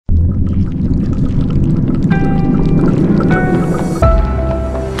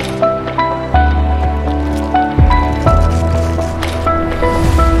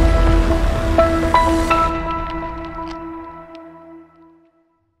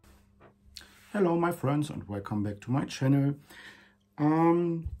Hello my friends and welcome back to my channel.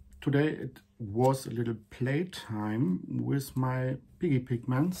 Today it was a little playtime with my Piggy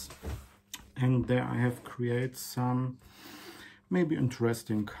Pigments, and there I have created some maybe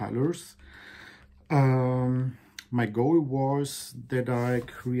interesting colors. My goal was that I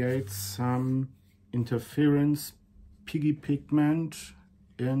create some interference Piggy Pigment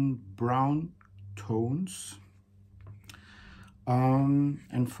in brown tones.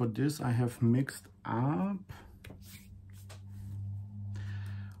 And for this I have mixed up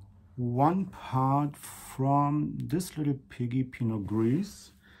one part from this little Piggy Pinot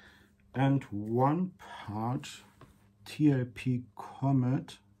Gris and one part TLP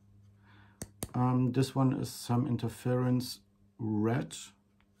Comet. This one is some interference red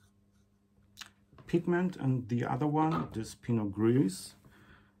pigment, and the other one, this Pinot Gris,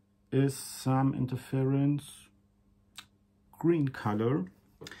 is some interference green color.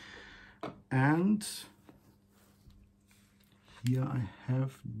 And here I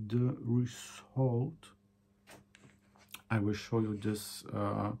have the result. I will show you this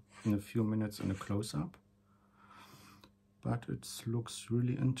in a few minutes in a close-up, but it looks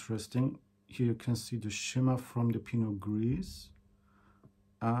really interesting. Here you can see the shimmer from the Pinot Gris,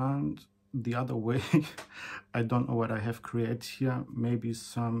 and the other way I don't know what I have created here, maybe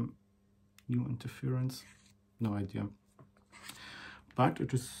some new interference, no idea. But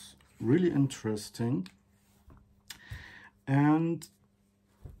it is really interesting, and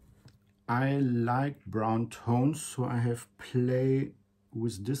I like brown tones, so I have played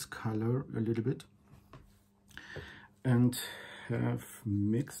with this color a little bit and have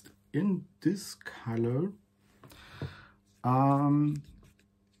mixed in this color a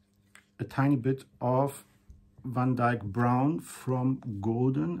tiny bit of Van Dyke brown from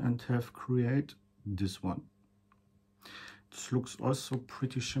golden and have created this one. This looks also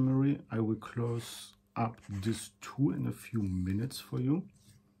pretty shimmery. I will close up this too in a few minutes for you.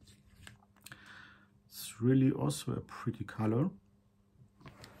 It's really also a pretty color.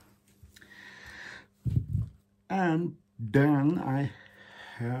 And then I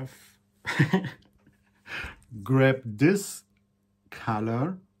have grabbed this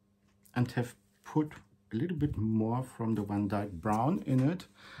color and have put a little bit more from the Van Dyke brown in it,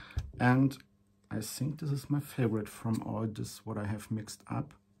 and I think this is my favorite from all this what I have mixed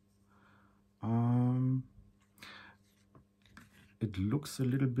up. It looks a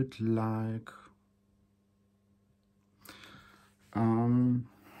little bit like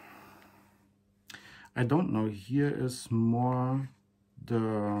I don't know, here is more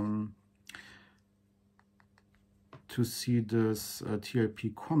the to see this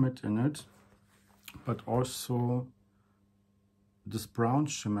TLP Comet in it, but also this brown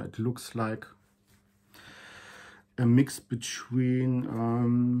shimmer. It looks like a mix between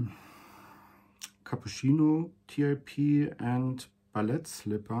Cappuccino TLP and Ballet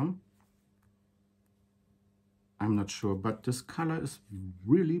Slipper. I'm not sure, but this color is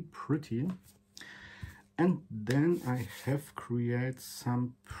really pretty. And then I have created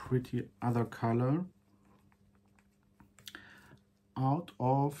some pretty other color out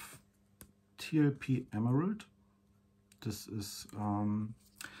of TLP Emerald. This is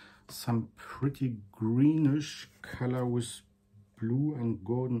some pretty greenish color with blue and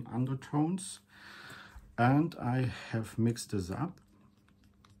golden undertones, and I have mixed this up,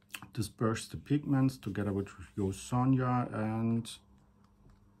 dispersed the pigments together with Yo Sonia and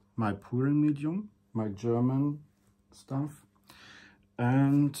my pouring medium, my German stuff,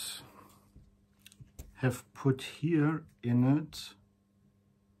 and have put here in it.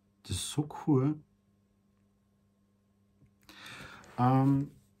 This is so cool.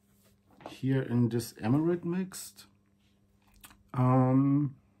 Here in this emerald mixed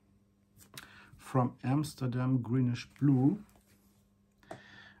from Amsterdam greenish blue,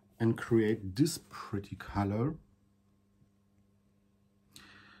 and create this pretty color.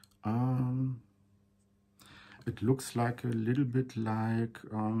 It looks like a little bit like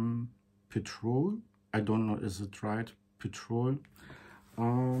petrol. I don't know, is it right? Petrol.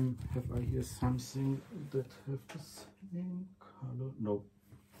 Have I here something that have the same color? No.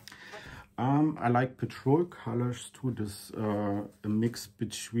 I like petrol colors too. This a mix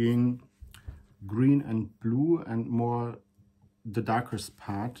between green and blue and more the darkest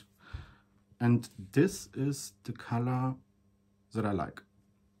part. And this is the color that I like,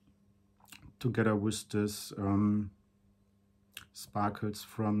 together with this sparkles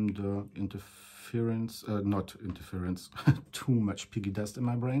from the interference, not interference, too much piggy dust in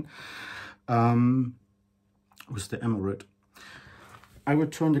my brain, with the emerald. I will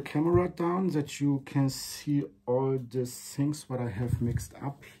turn the camera down that you can see all the things what I have mixed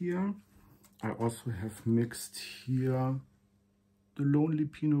up here. I also have mixed here the Lonely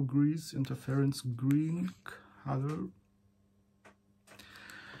Pinot Gris Interference Green color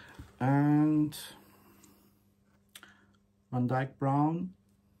and Van Dyke Brown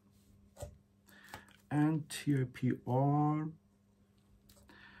and TLP Ore.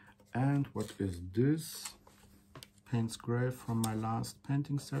 And what is this? Payne's Gray from my last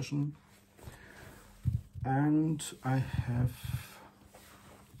painting session. And I have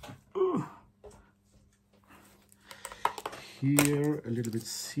here a little bit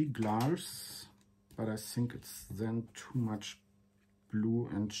sea glass, but I think it's then too much blue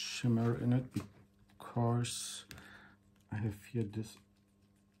and shimmer in it because I have here this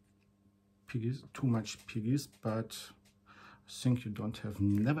piggies, too much piggies, but I think you don't have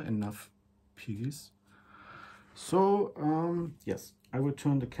never enough piggies. So yes, I will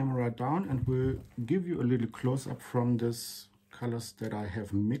turn the camera down and will give you a little close-up from this colors that I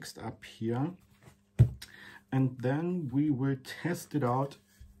have mixed up here, and then we will test it out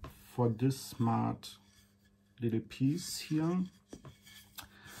for this smart little piece here,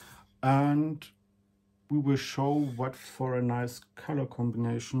 and we will show what for a nice color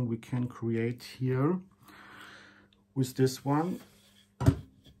combination we can create here with this one.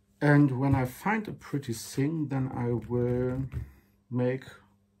 And when I find a pretty thing, then I will make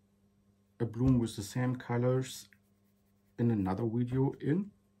a bloom with the same colors in another video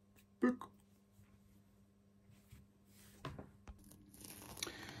in book.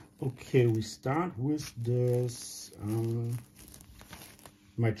 Okay, we start with this.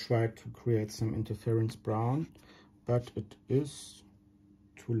 Might try to create some interference brown, but it is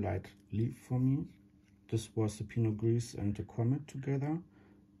too lightly for me. This was the Pinot Gris and the Comet together.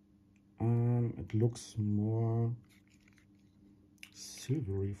 It looks more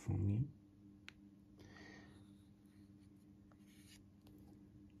silvery for me.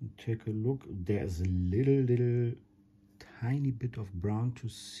 Take a look. There's a little tiny bit of brown to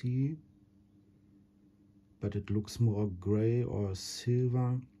see, but it looks more gray or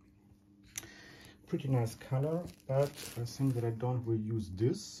silver. Pretty nice color, but I think that I don't will use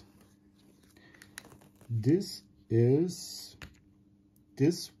this. This is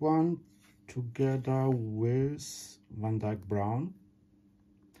this one together with Van Dyke Brown.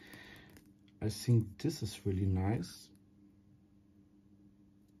 I think this is really nice.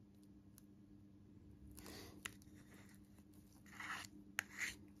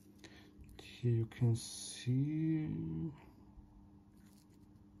 Here you can see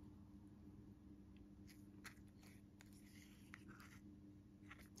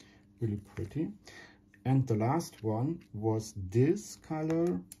really pretty. And the last one was this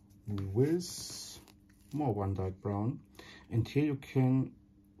color with more Van Dyke Brown, and here you can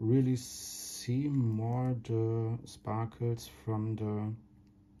really see more the sparkles from the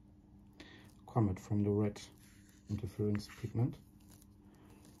Comet, from the red interference pigment.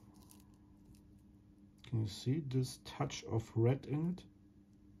 Can you see this touch of red in it?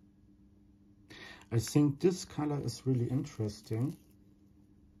 I think this color is really interesting.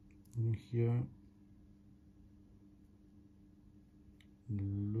 And here,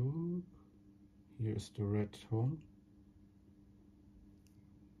 look, here's the red tone.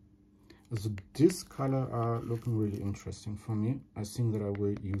 So this color are looking really interesting for me. I think that I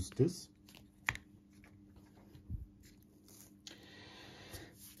will use this.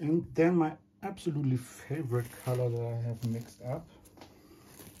 And then my absolutely favorite color that I have mixed up,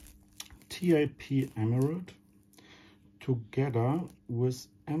 TLP Emerald together with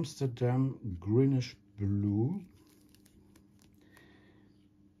Amsterdam Greenish Blue.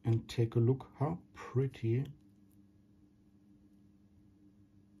 And take a look how pretty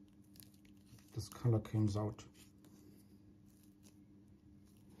this color comes out.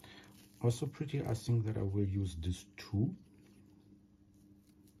 Also pretty. I think that I will use this too.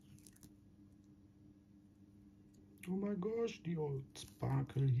 Oh my gosh, the old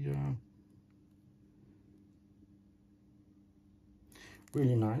sparkle here.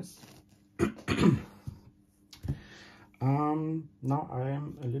 Really nice. Now I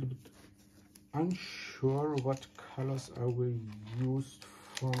am a little bit unsure what colors I will use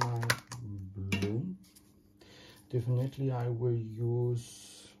for my bloom. Definitely I will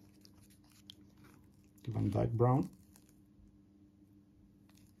use the Van Dyke Brown.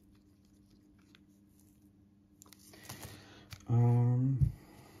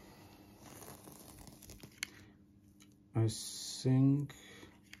 I think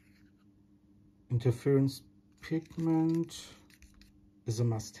interference pigment is a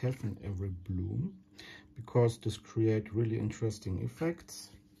must-have in every bloom because this creates really interesting effects.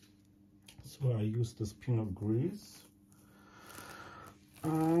 So I use this Pinot Gris,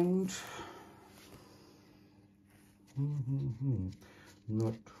 and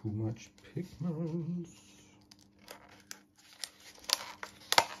Not too much pigments.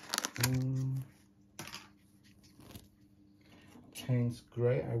 Payne's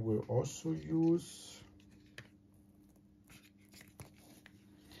Gray I will also use.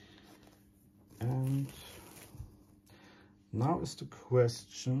 And now is the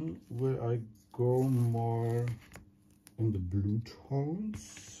question, will I go more in the blue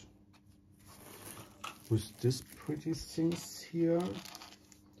tones with these pretty things here?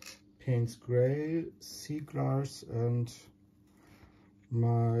 Payne's Gray, Sea Glass, and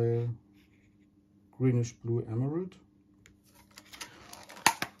my greenish blue emerald,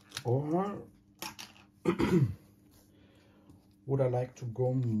 or would I like to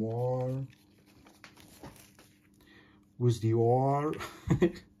go more with the ore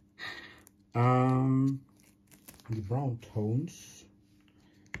the brown tones,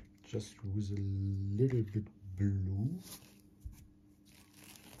 just with a little bit blue?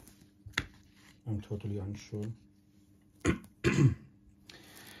 I'm totally unsure.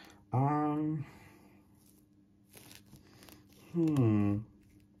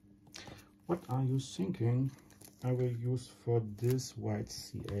 What are you thinking I will use for this white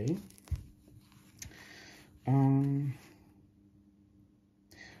CA?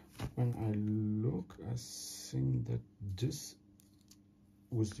 When I look, I think that this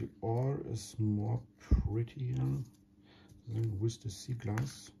with the ore is more prettier than with the sea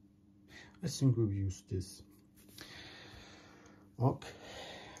glass. I think we'll use this.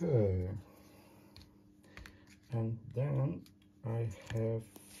 Okay. And then I have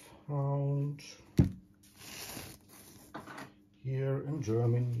found here in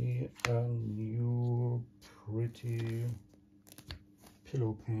Germany a new pretty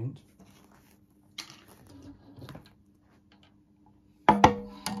pillow paint.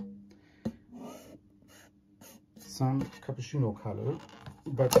 Some cappuccino color,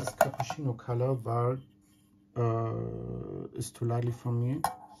 but this cappuccino color is too lightly for me.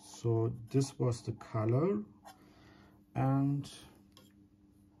 So this was the color, and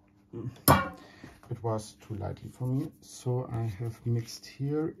it was too lightly for me. So I have mixed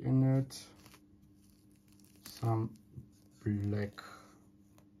here in it some black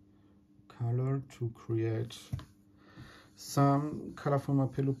color to create some color for my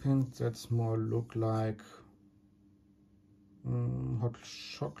pillow paint that's more look like hot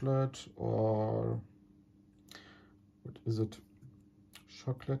chocolate, or what is it,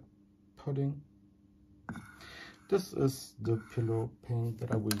 chocolate pudding. This is the pillow paint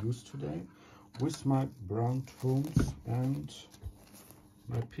that I will use today with my brown tones and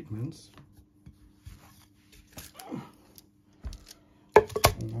my pigments.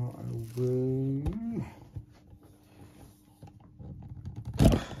 Now I will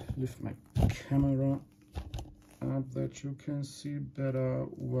lift my camera up that you can see better.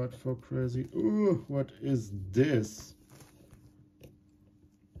 What for crazy? Ooh, what is this?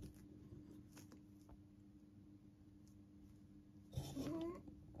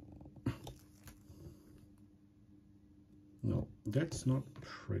 No, that's not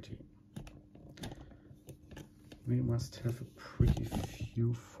pretty. We must have a pretty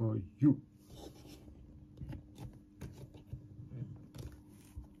view for you.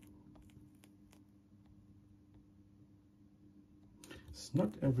 It's not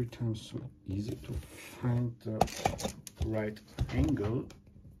every time so easy to find the right angle.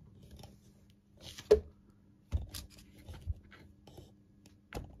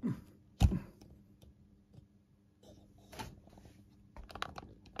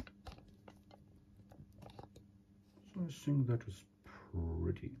 So I think that is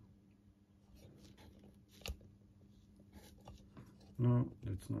pretty. No,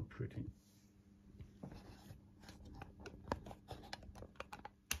 that's not pretty.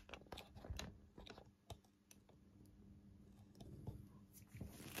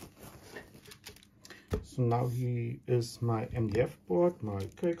 So now here is my MDF board, my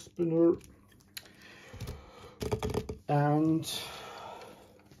cake spinner, and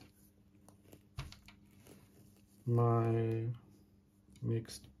my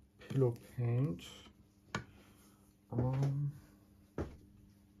mixed pillow paint.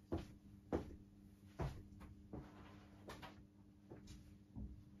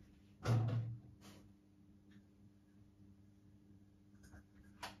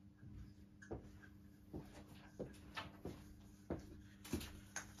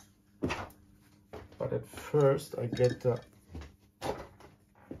 But at first I get the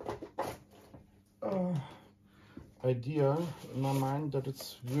idea in my mind that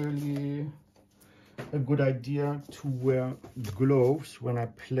it's really a good idea to wear gloves when I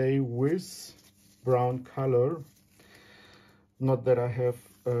play with brown color, Not that I have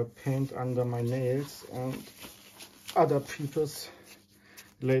paint under my nails and other people's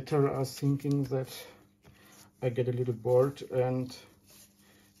later are thinking that I get a little bored and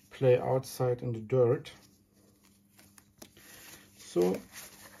play outside in the dirt. So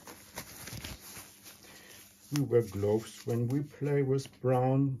we wear gloves when we play with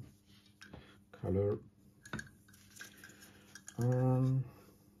brown color.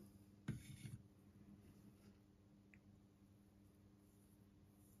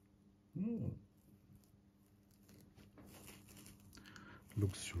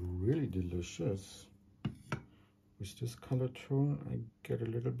 Looks really delicious. With this color tone, I get a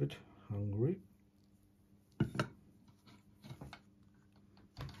little bit hungry.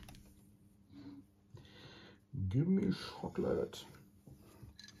 Give me chocolate.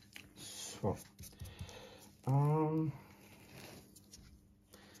 So, I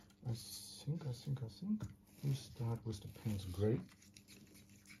think we start with the Payne's Gray,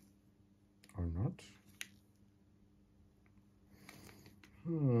 or not?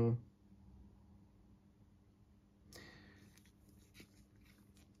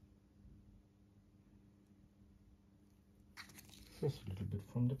 First a little bit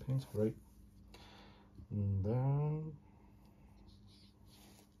from the Payne's Gray, and then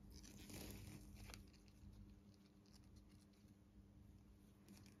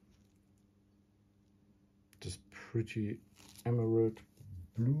this pretty emerald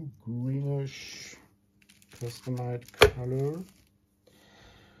blue greenish customized color.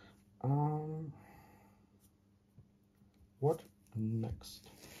 What next?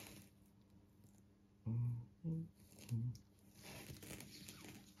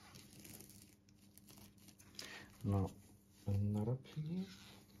 Now another piece,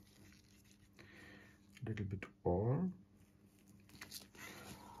 a little bit more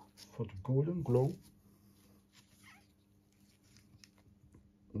for the golden glow.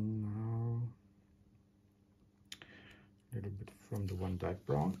 Now a little bit from the one dyed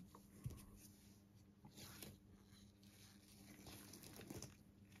brown.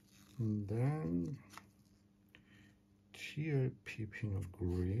 And then TLP Pinot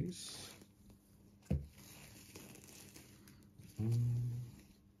Gris.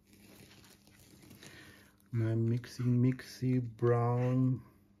 My mixy brown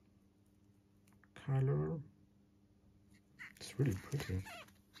color. It's really pretty.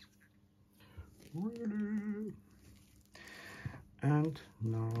 Really. And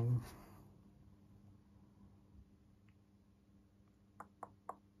now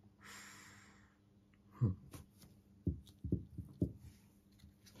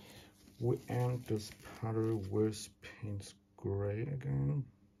we end this pattern with Payne's Gray again.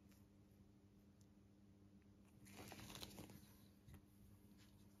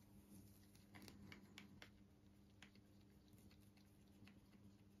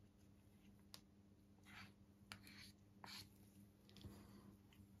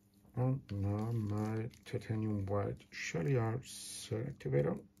 And now my titanium white Shelee art cell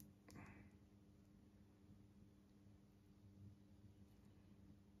activator.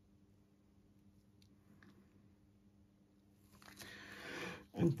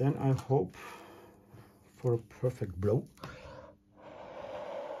 And then I hope for a perfect blow.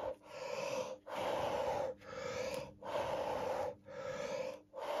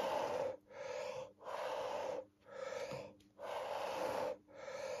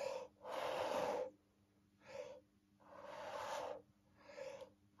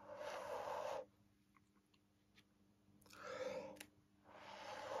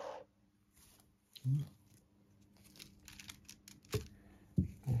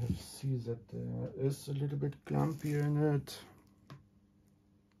 I see that there is a little bit clumpy in it.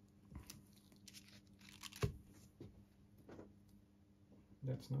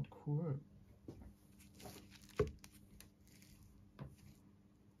 That's not cool.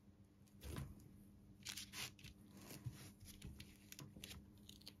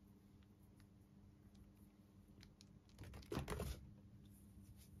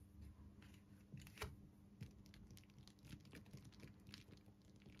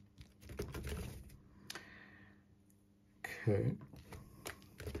 Okay.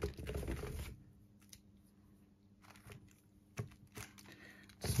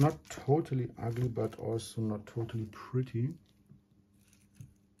 It's not totally ugly, but also not totally pretty.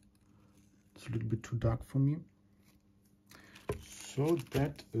 It's a little bit too dark for me. So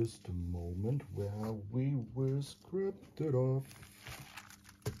that is the moment where we will script it off.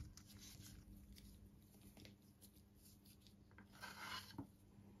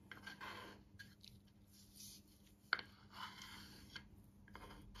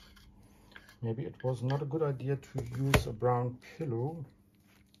 Maybe it was not a good idea to use a brown pillow,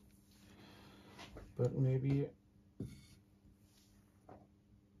 but maybe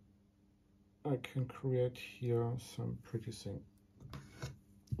I can create here some pretty thing.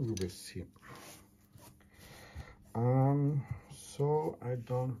 We will see. So I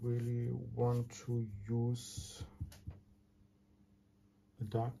don't really want to use a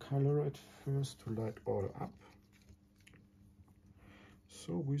dark color at first to light all up.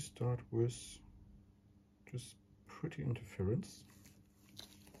 So we start with just pretty interference.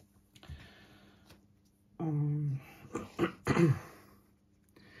 And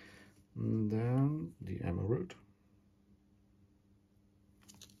then the emerald.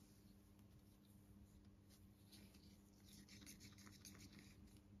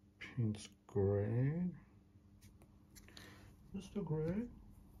 Paints gray. Mr. Gray.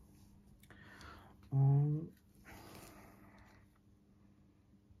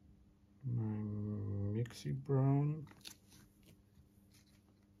 My mixy brown.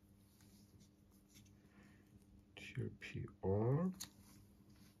 TLP or.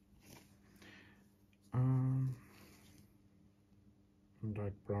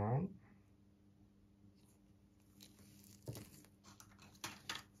 Dark brown.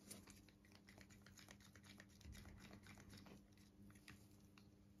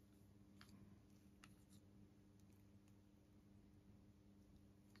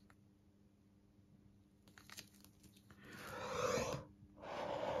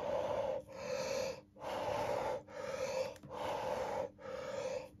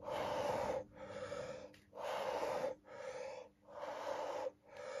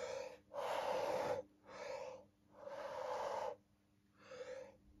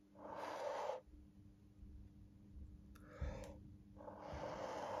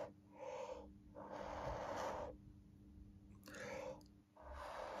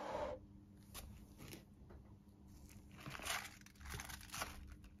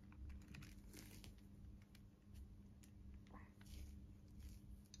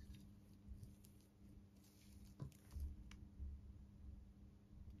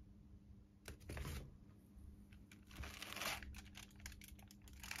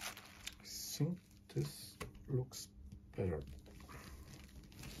 I think this looks better.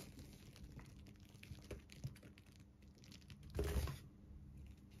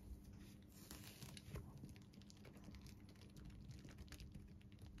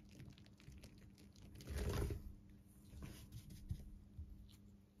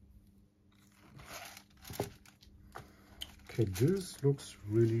 Okay, this looks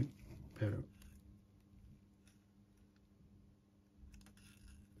really better.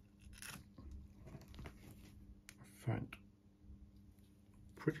 Find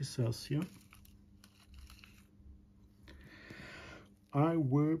pretty cells here. I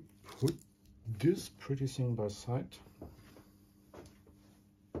will put this pretty thing by side.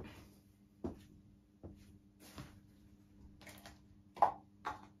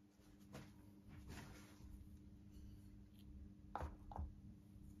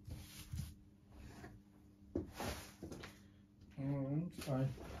 And I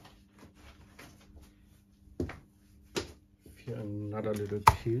have here another little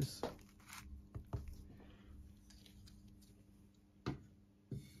piece.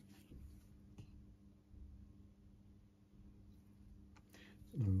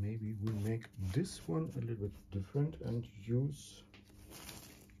 Maybe we make this one a little bit different and use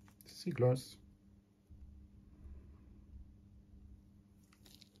sea glass.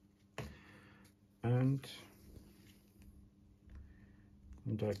 And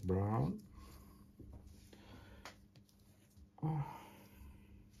dark brown.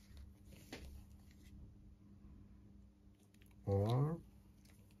 Or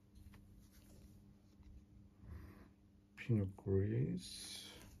Pinot Gris.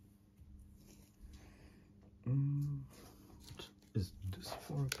 What is this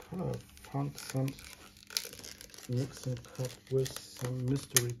for a color? Found some mix and cut with some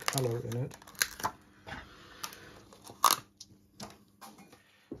mystery color in it.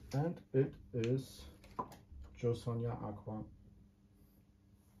 And it is Josonia Aqua.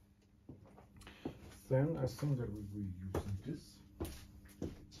 Then I think that we will use this.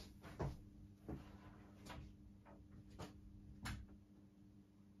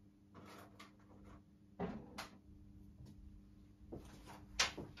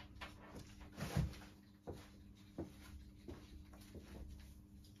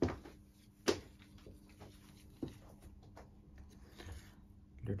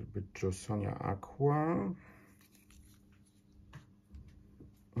 Little bit Josonia Aqua.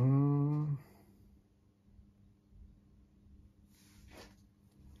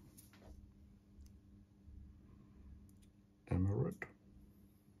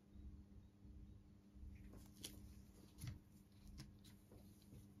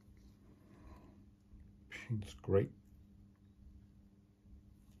 paints great.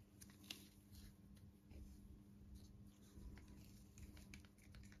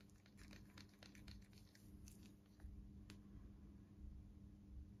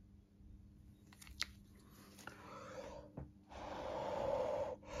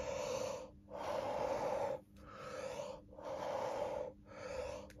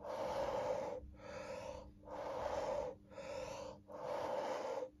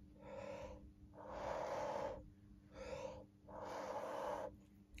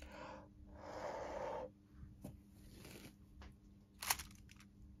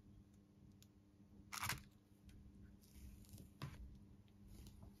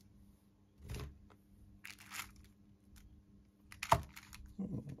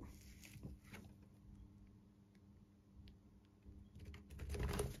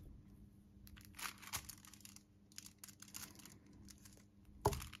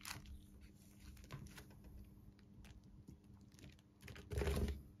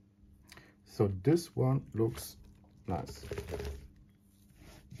 So this one looks nice.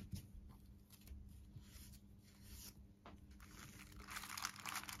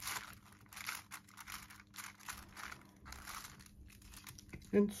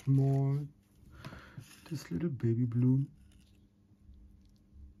 And small, this little baby bloom.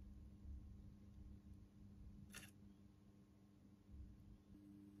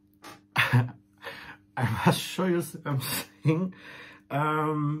 I must show you something.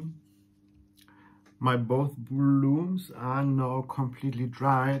 My both blooms are now completely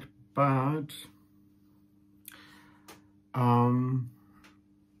dried, but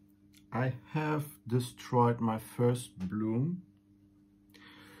I have destroyed my first bloom.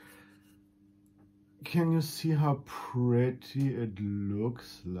 Can you see how pretty it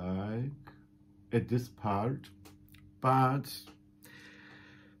looks like at this part? But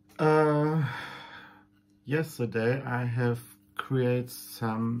yesterday I have created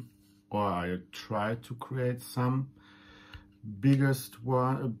some, or I tried to create some bigger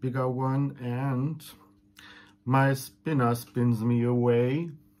one, and my spinner spins me away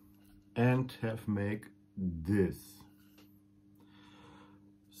and have make this.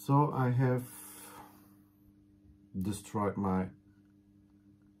 So I have destroyed my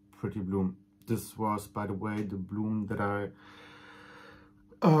pretty bloom. This was, by the way, the bloom that I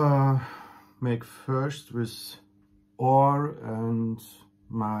make first with ore and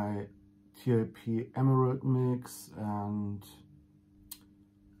my TLP emerald mix and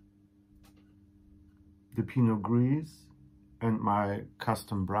the Pinot Gris and my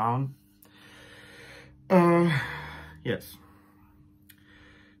custom brown. Yes,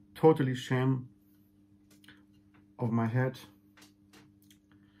 totally shame of my head.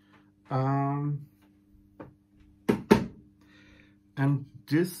 And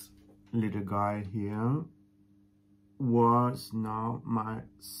this little guy here was now my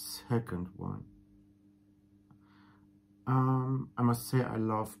second one. I must say I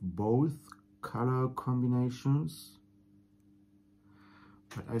love both color combinations,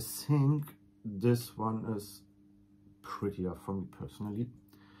 but I think this one is prettier for me personally.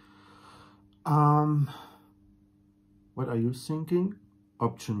 What are you thinking?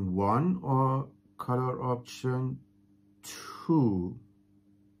 Option 1 or color option 2?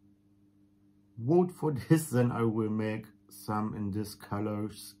 Vote for this, then I will make some in these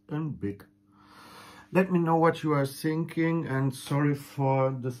colors in big. Let me know what you are thinking, and sorry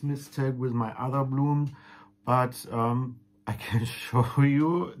for this mistake with my other bloom, but I can show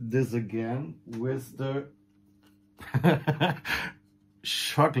you this again with the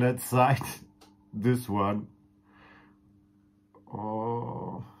chocolate side. This one.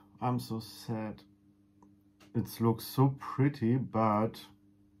 Oh, I'm so sad. It looks so pretty, but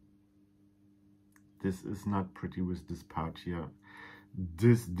this is not pretty with this part here.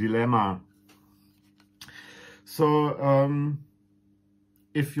 This dilemma. So,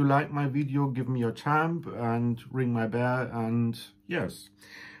 if you like my video, give me a thumb and ring my bell, and yes,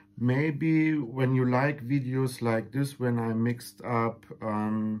 maybe when you like videos like this, when I mixed up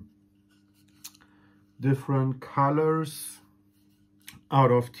different colors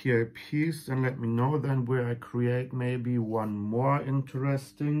out of TLPs, then let me know, then where I create maybe one more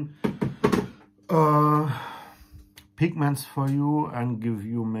interesting pigments for you and give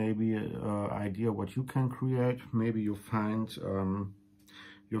you maybe an idea what you can create. Maybe you find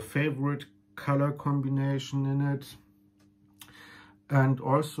your favorite color combination in it, and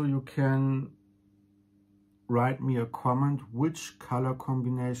also you can write me a comment which color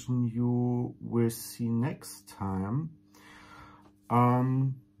combination you will see next time.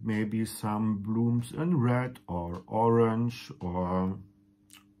 Maybe some blooms in red or orange or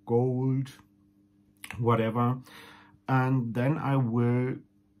gold whatever. And then I will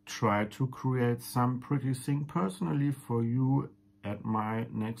try to create some pretty thing personally for you at my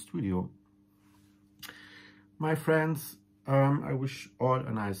next video. My friends, I wish all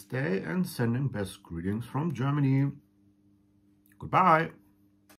a nice day and sending best greetings from Germany. Goodbye.